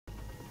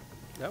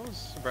That was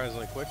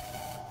surprisingly quick.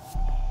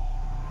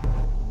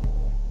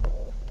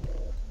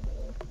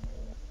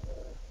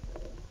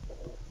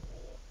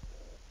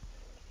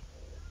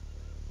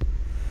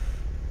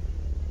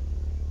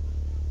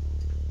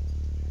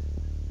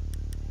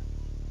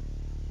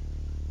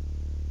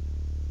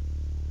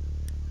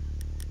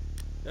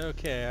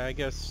 Okay, I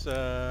guess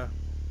I'll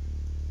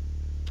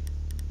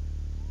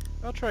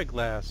try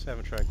glass.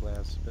 Haven't tried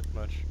glass a bit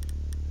much.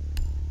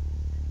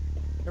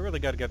 I really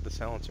gotta get the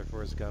silencer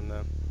for his gun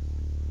though.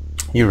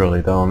 You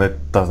really don't.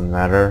 It doesn't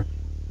matter.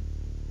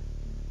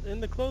 In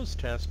the closed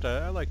test,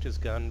 I liked his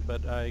gun,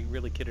 but I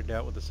really kitted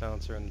out with the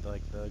silencer and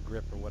like the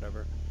grip or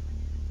whatever.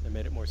 It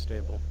made it more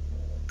stable.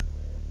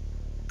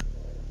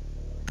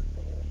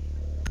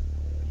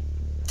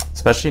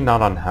 Especially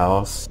not on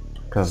house.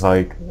 Because,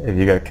 like, if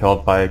you get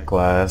killed by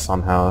glass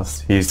on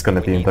house, he's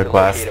gonna be in the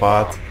glass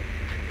spot.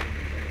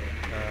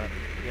 Yeah,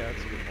 that's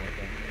a good point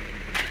then.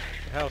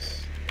 The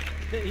house,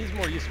 he's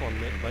more useful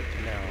in like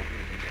now.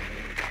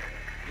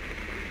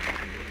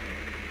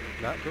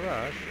 Not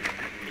garage.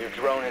 Your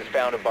drone has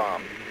found a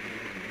bomb.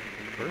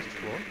 First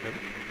floor. Maybe.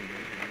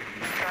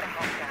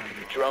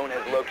 Your drone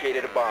has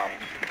located a bomb.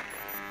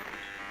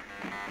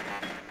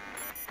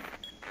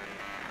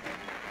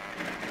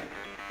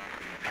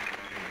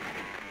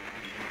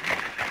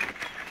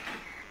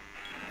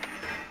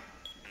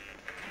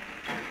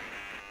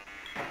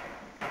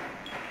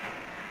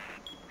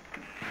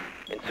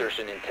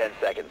 Insertion in 10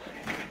 seconds.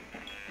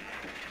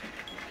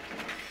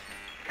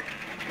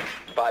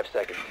 5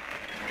 seconds.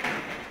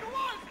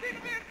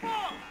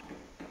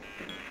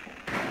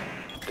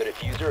 The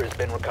diffuser has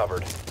been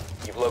recovered.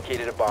 You've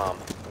located a bomb.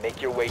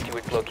 Make your way to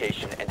its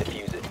location and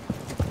defuse it.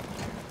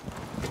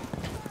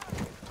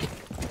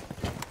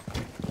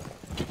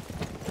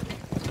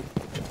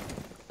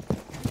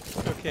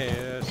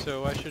 Okay,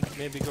 so I should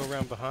maybe go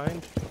around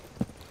behind?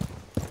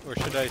 Or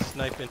should I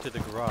snipe into the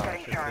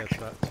garage if that's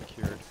not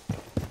secured?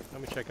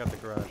 Let me check out the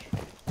garage.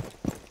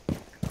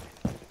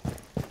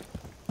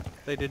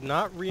 They did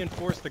not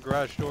reinforce the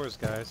garage doors,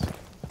 guys.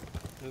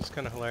 This is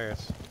kind of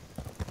hilarious.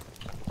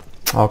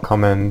 I'll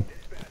come and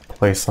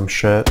play some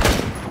shit.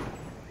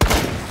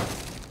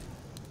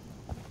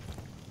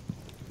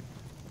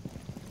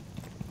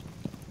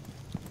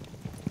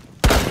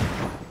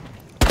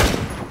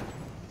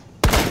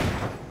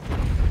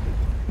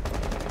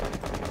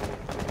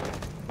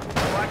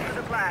 Watch for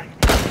the blast.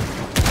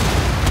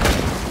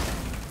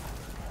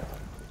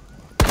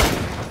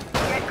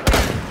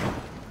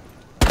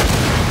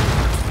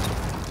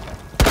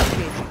 Get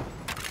clear.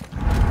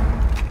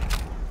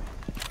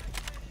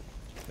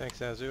 Thanks,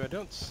 Azu. I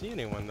don't see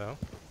anyone, though.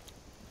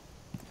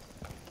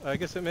 I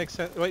guess it makes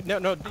sense. Wait, no,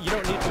 you don't need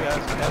to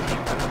ask. I don't think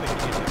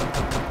you need to.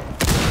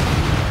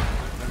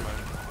 Never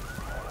mind.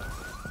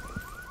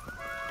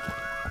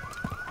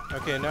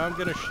 Okay, now I'm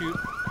gonna shoot.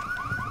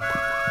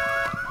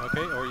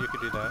 Okay, or you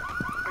could do that.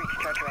 Breach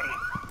charge ready.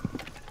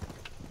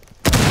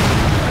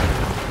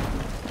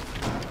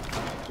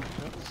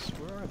 Oops,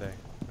 where are they?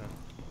 Oh.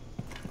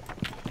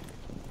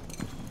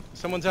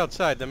 Someone's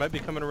outside. They might be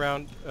coming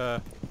around.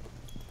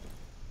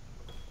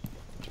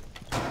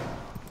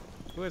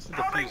 Who has the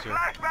diffuser?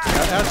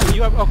 Azu,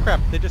 you have. Oh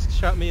crap! They just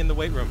shot me in the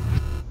weight room.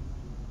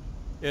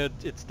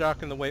 It's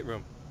Doc in the weight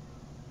room.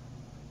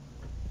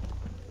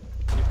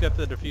 You've got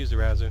the diffuser,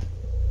 Azu.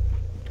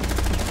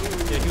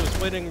 Yeah, he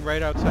was waiting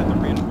right outside the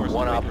reinforced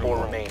One weight Op room 4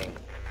 wall. remaining.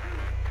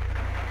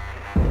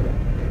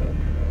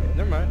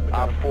 Never mind. we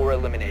got Op him. 4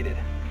 eliminated.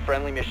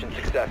 Friendly mission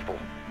successful.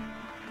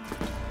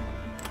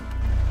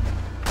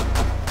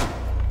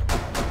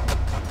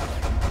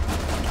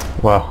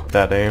 Wow,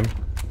 that aim.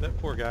 That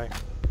poor guy.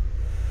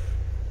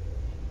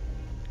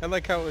 I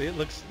like how it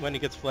looks when he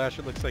gets flash.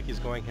 It looks like he's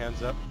going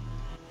hands up.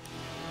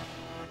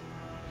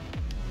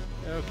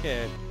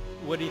 Okay,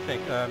 what do you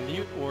think?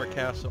 Mute or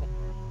castle?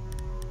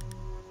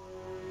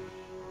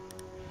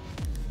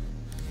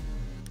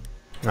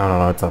 I don't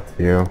know, it's up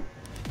to you.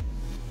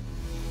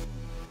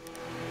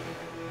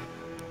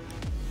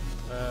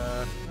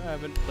 I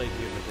haven't played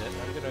mute a bit.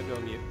 I'm gonna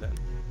go mute then.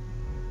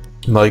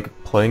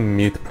 Like, playing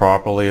mute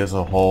properly is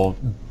a whole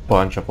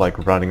bunch of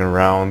like running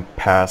around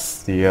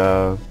past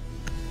the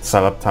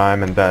setup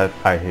time, and that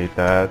I hate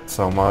that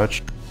so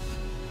much.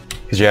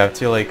 Because you have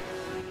to like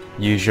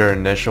use your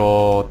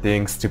initial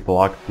things to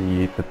block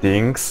the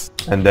things,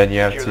 and then you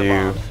have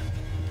Secure the to... bombs.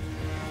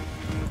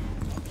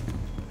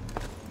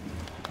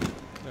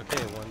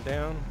 Okay, one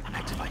down.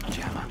 Activate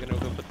jammer. I'm gonna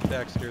go put the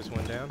backstairs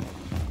one down.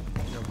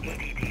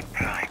 EDD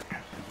prime.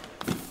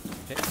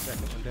 Okay,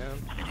 second one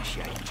down.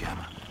 Initiate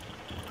jammer.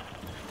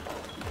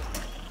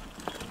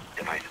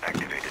 Device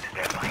activated.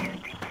 Device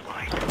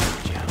deployed.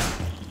 Jammer.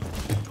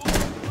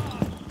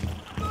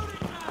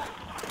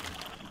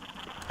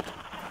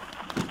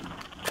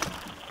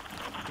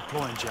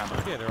 Deploying jammer.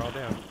 Okay, they're all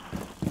down.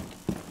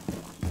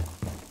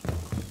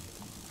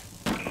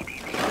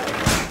 EDD.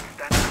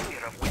 Stand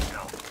clear of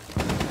window.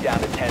 Down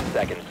to 10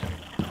 seconds.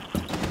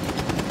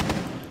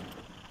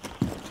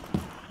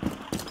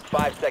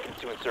 5 seconds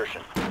to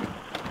insertion.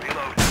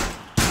 Reload.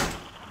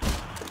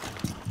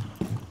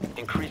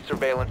 Increase increased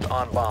surveillance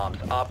on bombs.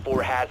 Op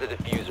 4 has a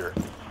diffuser.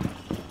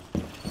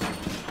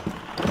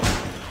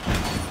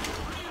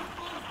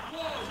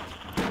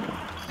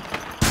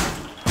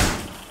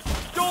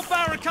 Door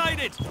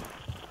barricaded!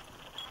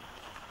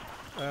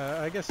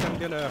 I guess I'm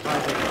gonna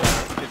hide in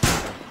the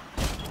kitchen.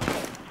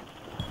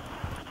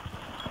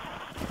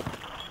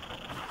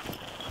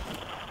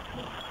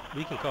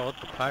 We can call it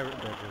the pirate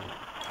bedroom.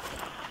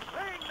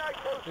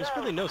 There's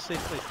really no safe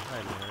place to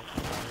hide in here,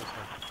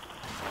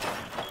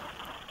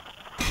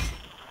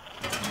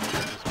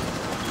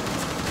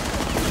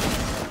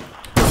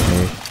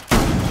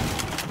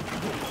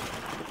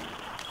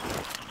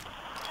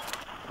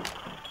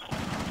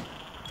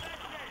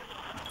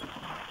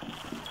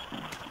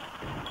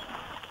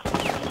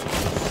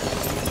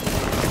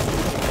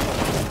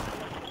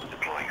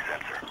 Deploying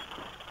sensor.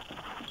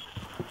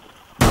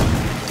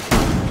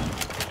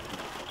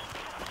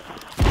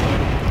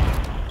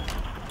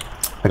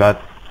 I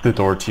got the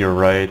door to your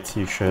right.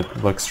 You should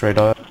look straight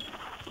up.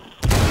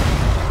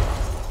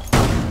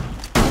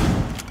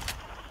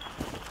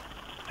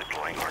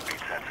 Deploying heartbeat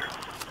sensor.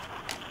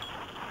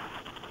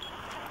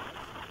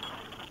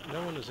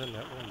 No one is in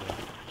that window.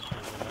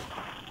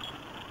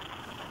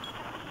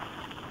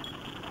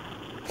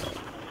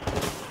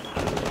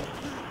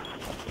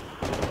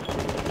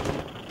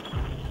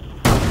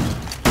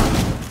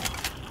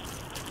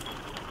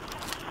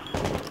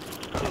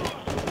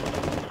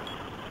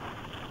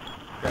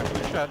 Grab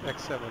shot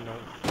X7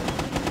 north.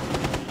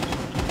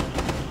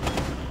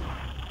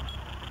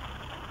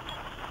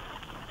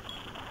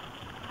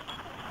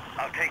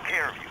 I'll take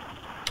care of you.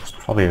 It's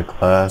probably a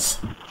glass.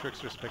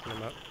 Trickster's picking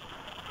him up.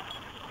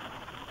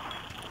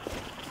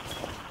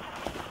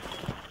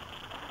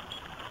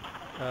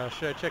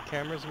 Should I check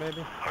cameras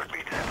maybe?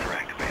 Heartbeat sensor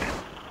activated.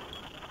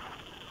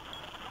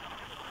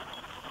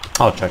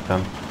 I'll check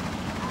them.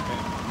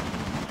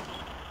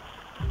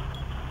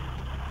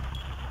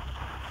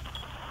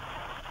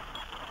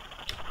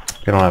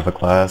 You don't have a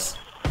glass.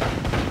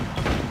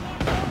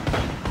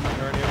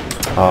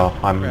 Oh,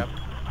 I'm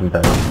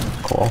dead.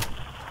 Cool.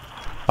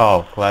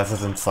 Oh, glass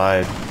is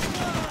inside.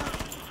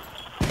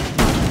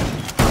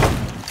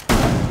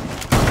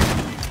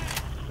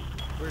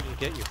 Where did he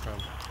get you from?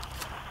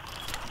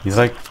 He's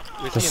like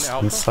Was he just an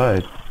alpha?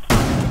 inside.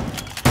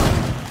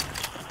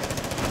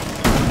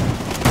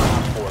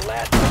 Op 4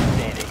 last man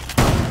standing.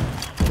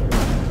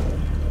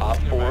 Op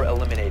 4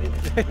 eliminated.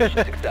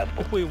 Mission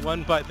successful. We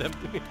won by them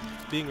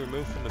being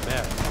removed from the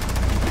map.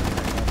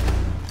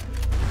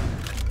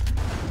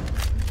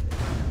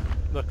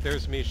 Look,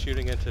 there's me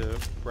shooting into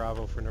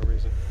Bravo for no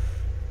reason.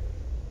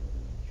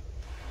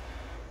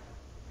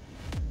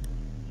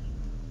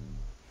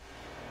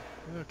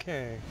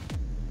 Okay.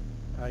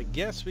 I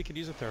guess we could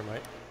use a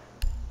thermite.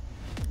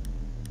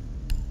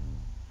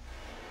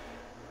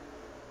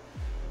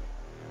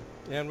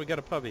 And we got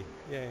a puppy.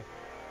 Yay.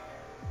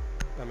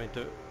 I mean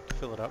to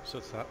fill it up so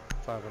it's not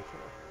 5 and 4.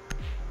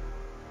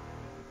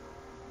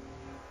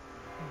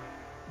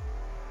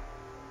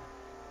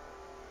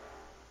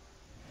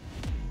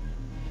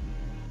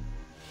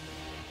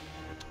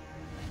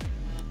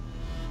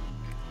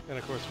 And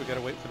of course we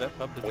gotta wait for that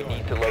pub to We join.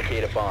 need to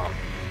locate a bomb.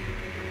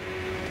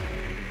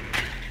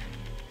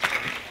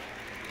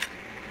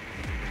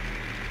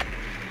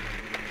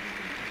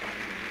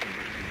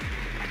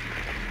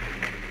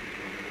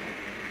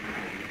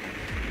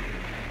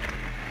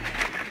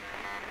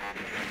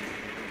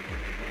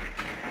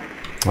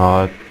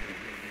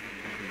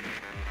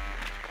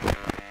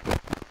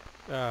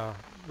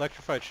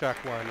 Electrified shock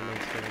wire in the main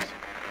stairs.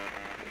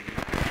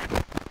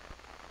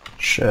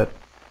 Shit.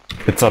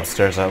 It's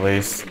upstairs at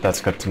least.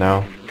 That's good to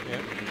know.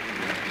 Yep.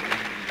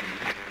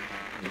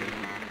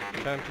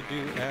 Time to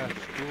do ash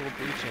dual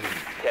breaching.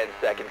 10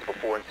 seconds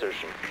before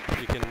insertion.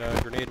 You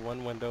can grenade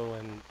one window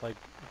and like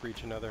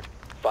breach another.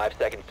 5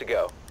 seconds to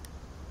go.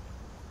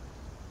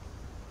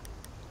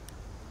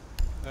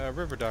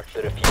 River duct.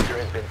 The diffuser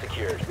has been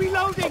secured.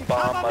 Reloading! A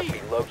bomb Cover must me!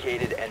 be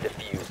located and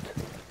defused.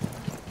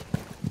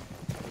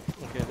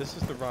 Okay, this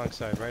is the wrong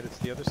side, right? It's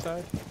the other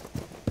side?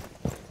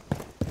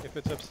 If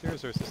it's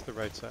upstairs, or is this the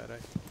right side? I'm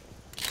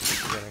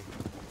forgetting.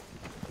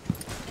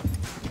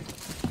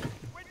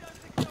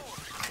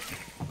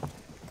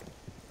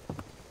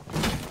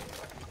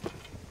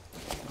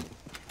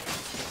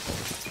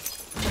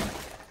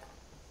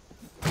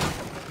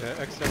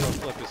 External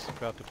flip is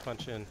about to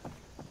punch in.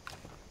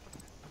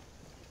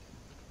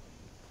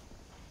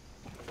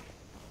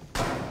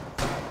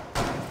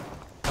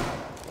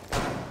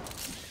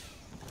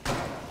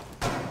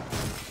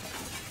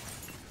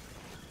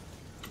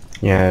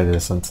 Yeah, it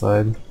is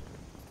inside.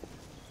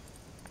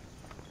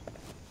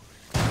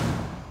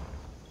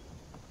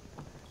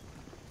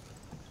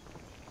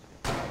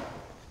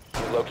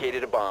 You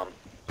located a bomb.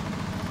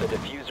 The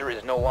diffuser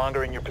is no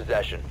longer in your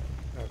possession.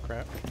 Oh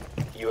crap.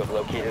 You have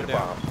located a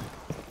Down.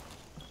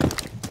 bomb.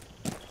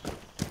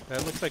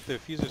 That looks like the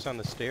fuser's on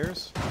the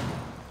stairs.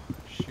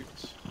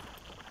 Shoots.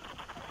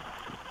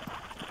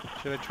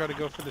 Should I try to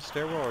go for the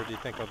stairwell, or do you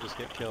think I'll just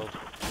get killed?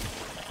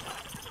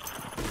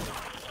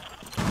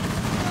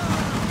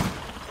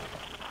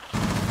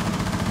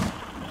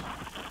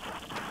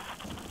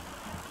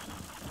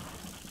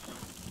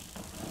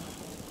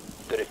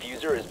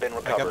 diffuser has been I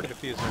got recovered. the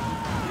diffuser.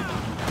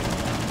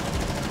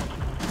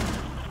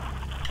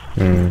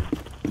 Hmm.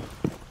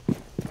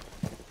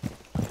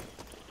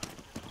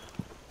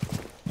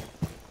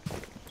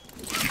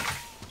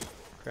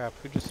 Crap,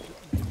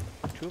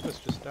 two of us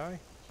just die?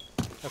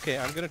 Okay,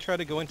 I'm gonna try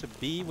to go into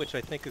B, which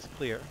I think is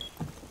clear.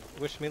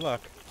 Wish me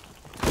luck.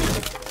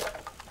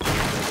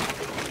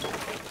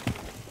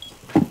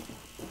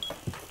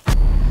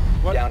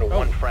 What? Down to Oh,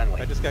 one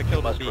friendly. I just got You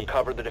killed in must B.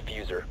 recover the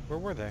diffuser. Where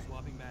were they?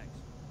 Swapping mags.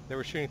 They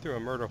were shooting through a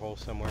murder hole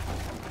somewhere.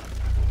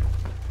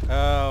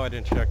 Oh, I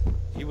didn't check.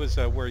 He was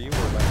where you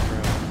were last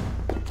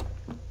round.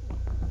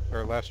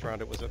 Or last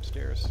round it was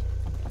upstairs.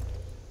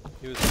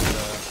 He was in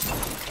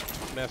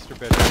the master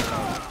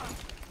bedroom.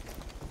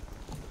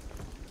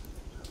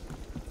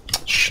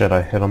 Shit,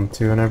 I hit him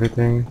too and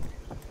everything.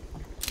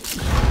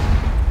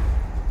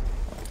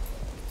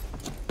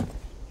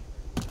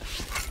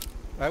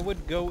 I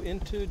would go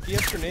into... Do you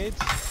have grenades?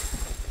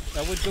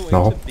 I would go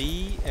No. into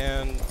B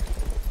and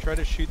try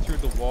to shoot through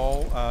the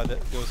wall that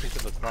goes into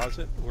the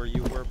closet where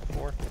you were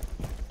before.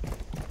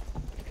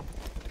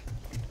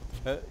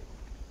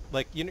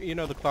 Like, you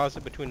know the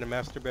closet between the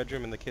master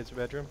bedroom and the kids'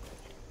 bedroom?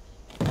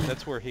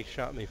 That's where he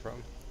shot me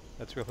from.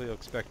 That's where he'll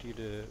expect you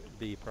to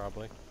be,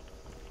 probably.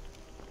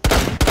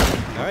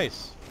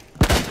 Nice!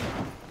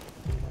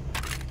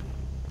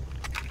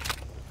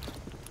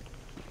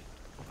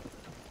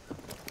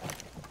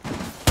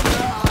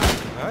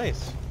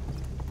 Nice!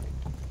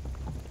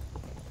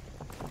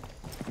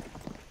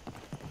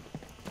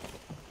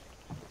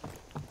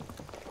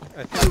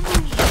 I think...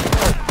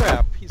 Oh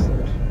crap, he's...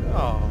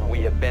 Oh, We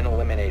have been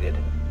eliminated.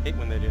 hate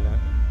when they do that.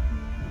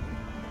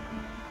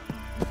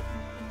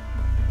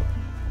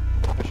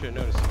 I should have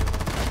noticed you.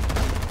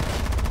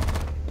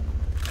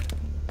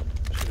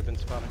 I should have been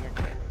spotting your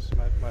cameras.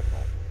 My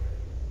fault.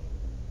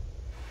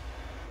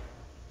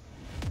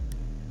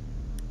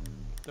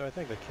 So I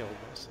think they killed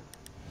Wilson.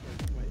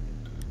 Wait,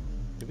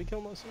 did we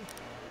kill Wilson?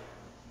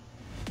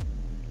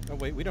 Oh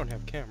wait, we don't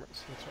have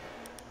cameras. That's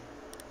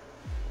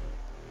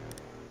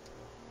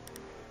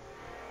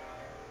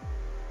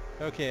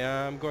right. Okay,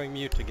 I'm going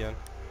mute again.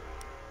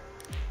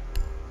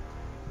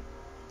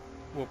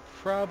 We'll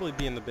probably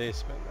be in the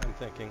basement, I'm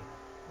thinking.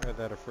 Or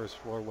that or first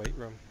floor weight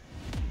room.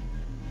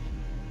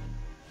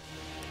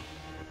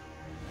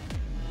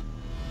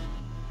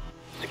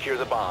 Secure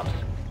the bombs.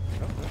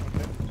 Oh,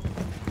 okay.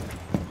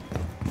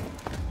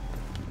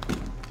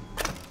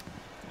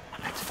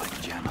 Let's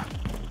fight Jammer.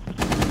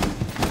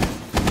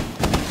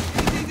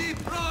 TDM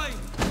prime!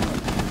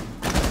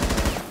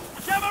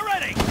 Jammer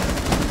ready!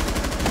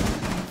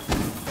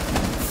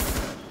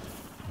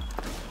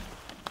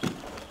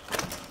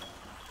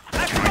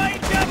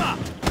 Activate jammer!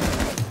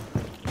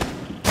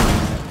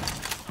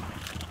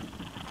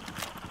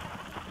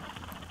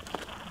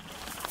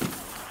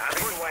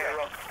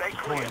 Stay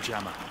clear.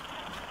 jammer.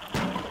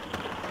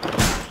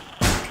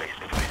 Place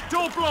the place.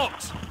 Door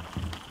blocked!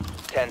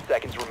 10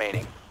 seconds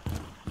remaining.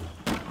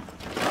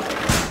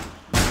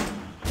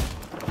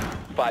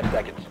 5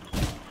 seconds.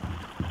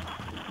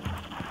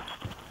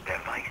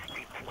 Device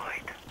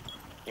deployed.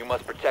 You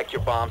must protect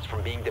your bombs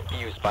from being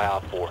defused by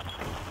Op 4.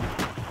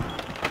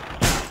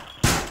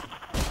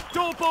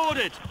 Door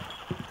boarded!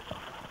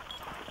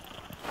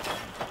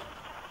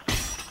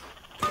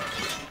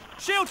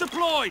 Shield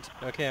deployed!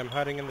 Okay, I'm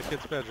hiding in the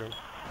kid's bedroom.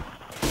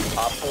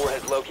 Op 4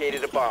 has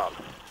located a bomb.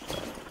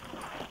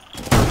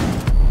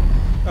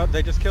 Oh,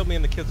 they just killed me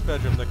in the kid's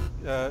bedroom.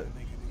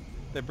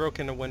 They broke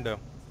in a window.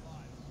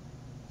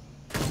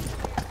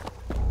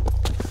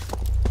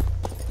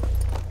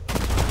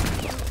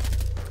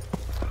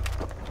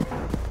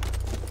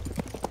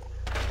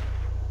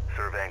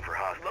 Surveying for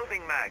hostiles.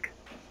 Loading mag.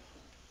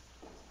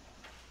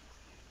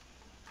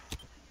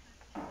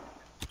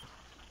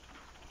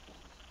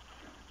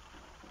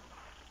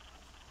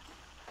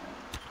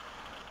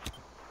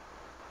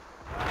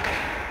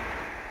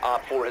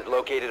 Op 4 has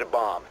located a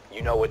bomb.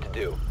 You know what to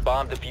do.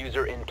 Bomb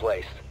diffuser in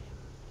place.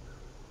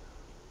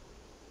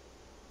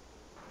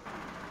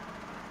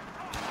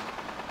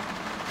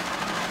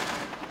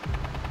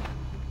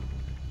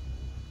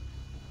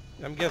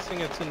 I'm guessing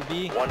it's in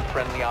B. One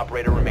friendly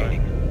operator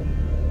remaining.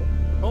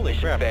 Holy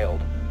Mission crap.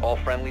 failed. All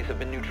friendlies have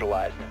been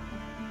neutralized.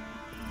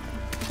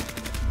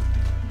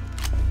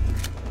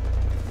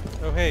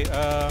 Oh hey,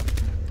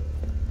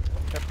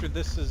 after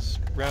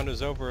round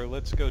is over,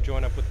 let's go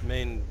join up with the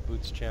main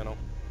Boots channel.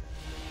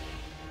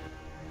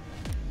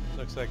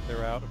 Looks like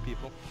they're out of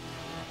people.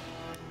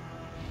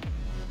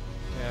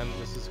 And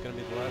this is gonna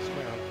be the last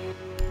round.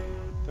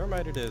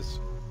 Thermite it is.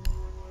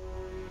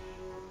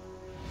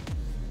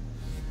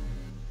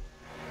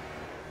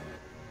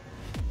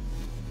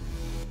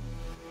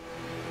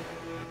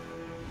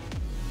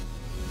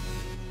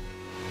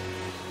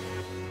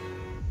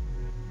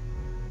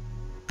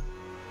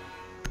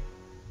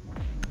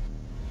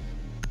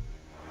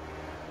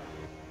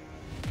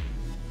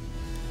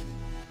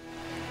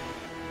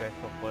 Okay,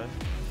 go play.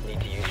 Need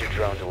to use your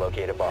drone to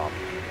locate a bomb.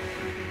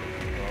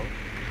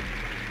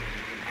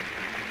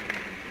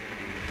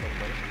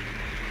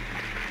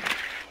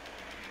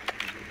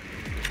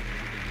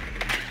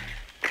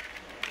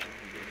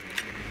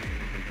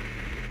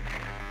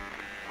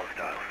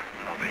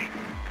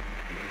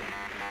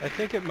 I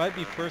think it might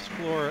be first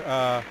floor,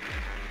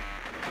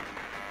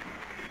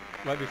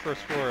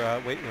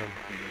 weight room.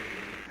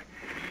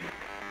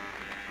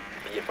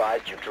 Be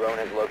advised your drone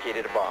has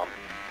located a bomb.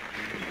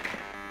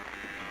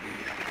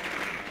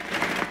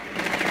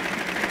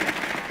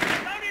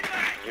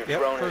 Your Yep,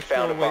 drone has first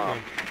found a floor weight bomb.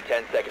 room.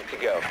 10 seconds to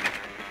go.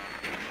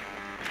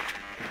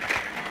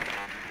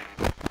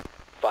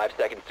 5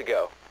 seconds to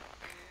go.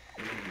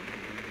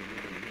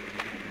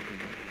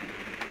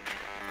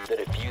 The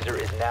diffuser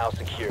is now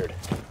secured.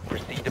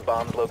 Proceed to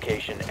bomb's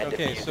location and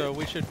Okay, defuse so it.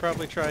 we should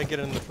probably try and get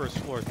in the first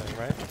floor thing,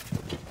 right?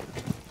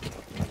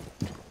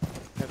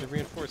 Have they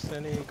reinforced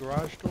any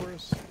garage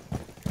doors?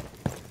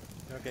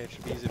 Okay, it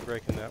should be easy to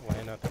break in that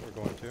way, not that we're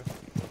going to.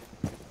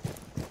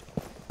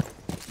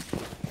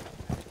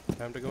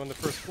 Time to go on the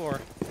first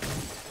floor.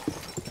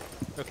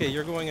 Okay,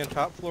 you're going in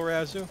top floor,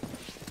 Azu?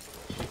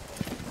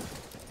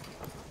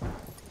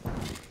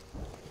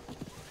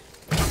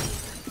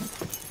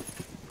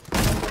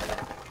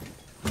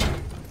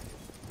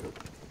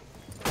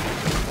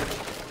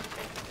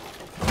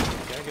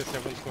 Okay, I guess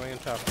everyone's going in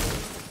top floor.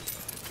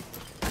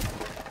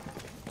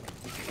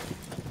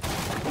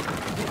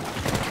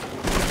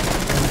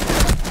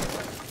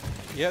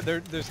 Yeah,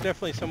 there's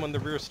definitely someone in the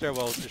rear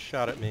stairwell that just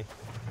shot at me.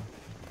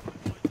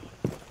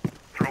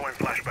 Throw in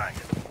flashbang.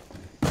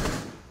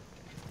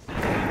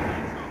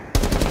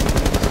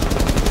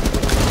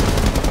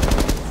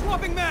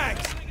 Swapping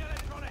mags!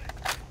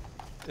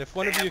 If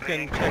one of you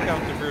can check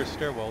out the rear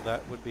stairwell,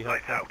 that would be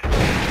Lights helpful. out.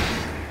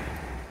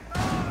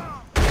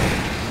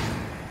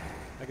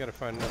 I gotta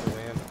find another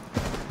way in.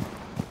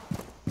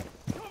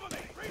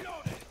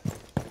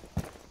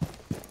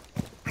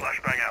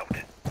 Flashbang out.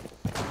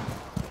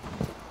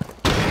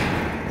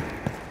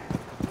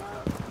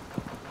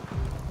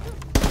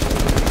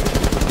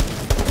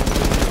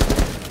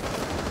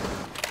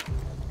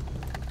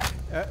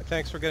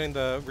 Thanks for getting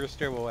the rear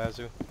stairwell,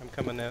 Azu. I'm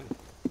coming in.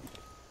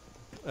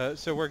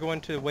 So we're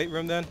going to the weight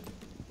room then?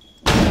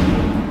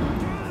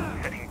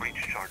 Setting breach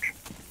charge.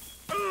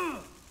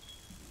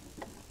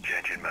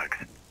 Changing mags.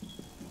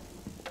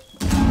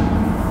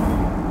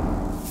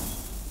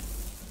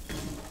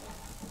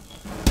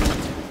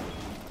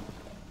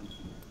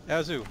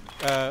 Azu,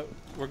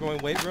 we're going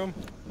weight room?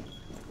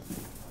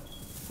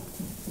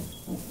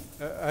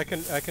 I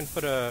can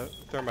put a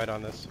thermite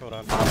on this. Hold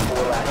on. Op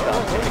 4 last Oh,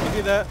 op we can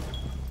do that.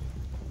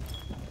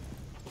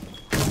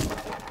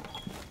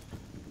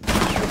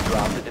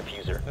 Drop the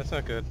diffuser. That's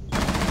not good.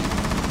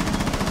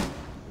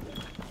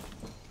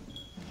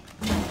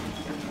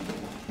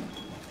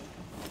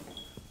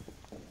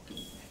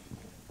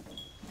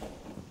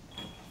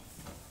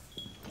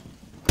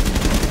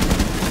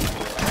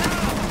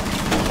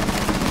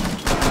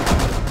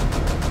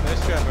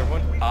 Nice job,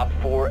 everyone. Op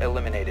 4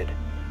 eliminated.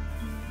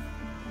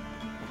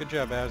 Good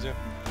job, Azu.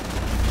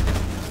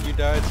 You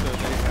died, so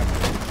they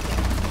have to.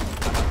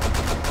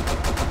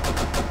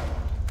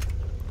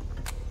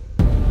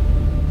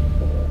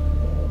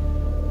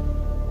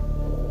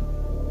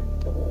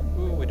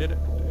 Ooh, we did it.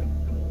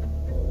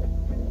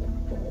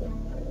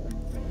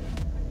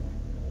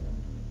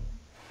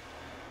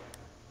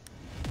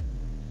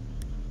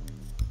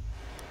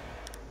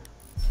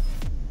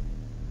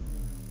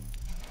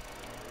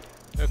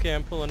 Okay,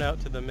 I'm pulling out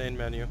to the main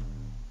menu.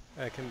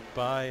 I can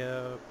buy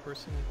a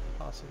person,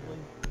 possibly.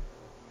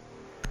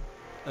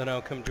 And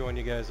I'll come join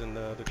you guys in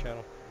the other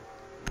channel.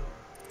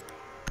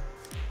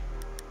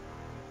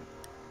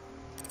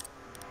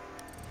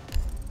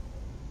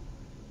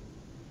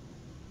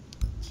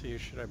 Let's see, who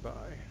should I buy?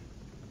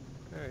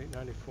 Alright,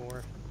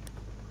 94.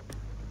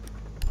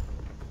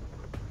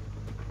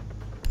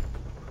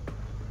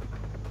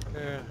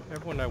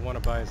 Everyone I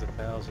want to buy is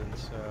 1,000,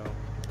 so...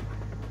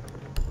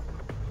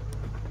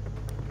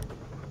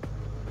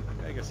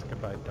 I guess I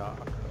could buy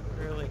Doc.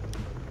 Really?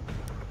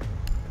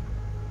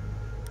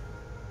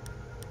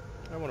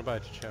 I want to buy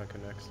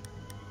Tachanka next.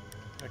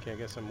 Okay, I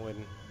guess I'm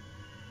waiting.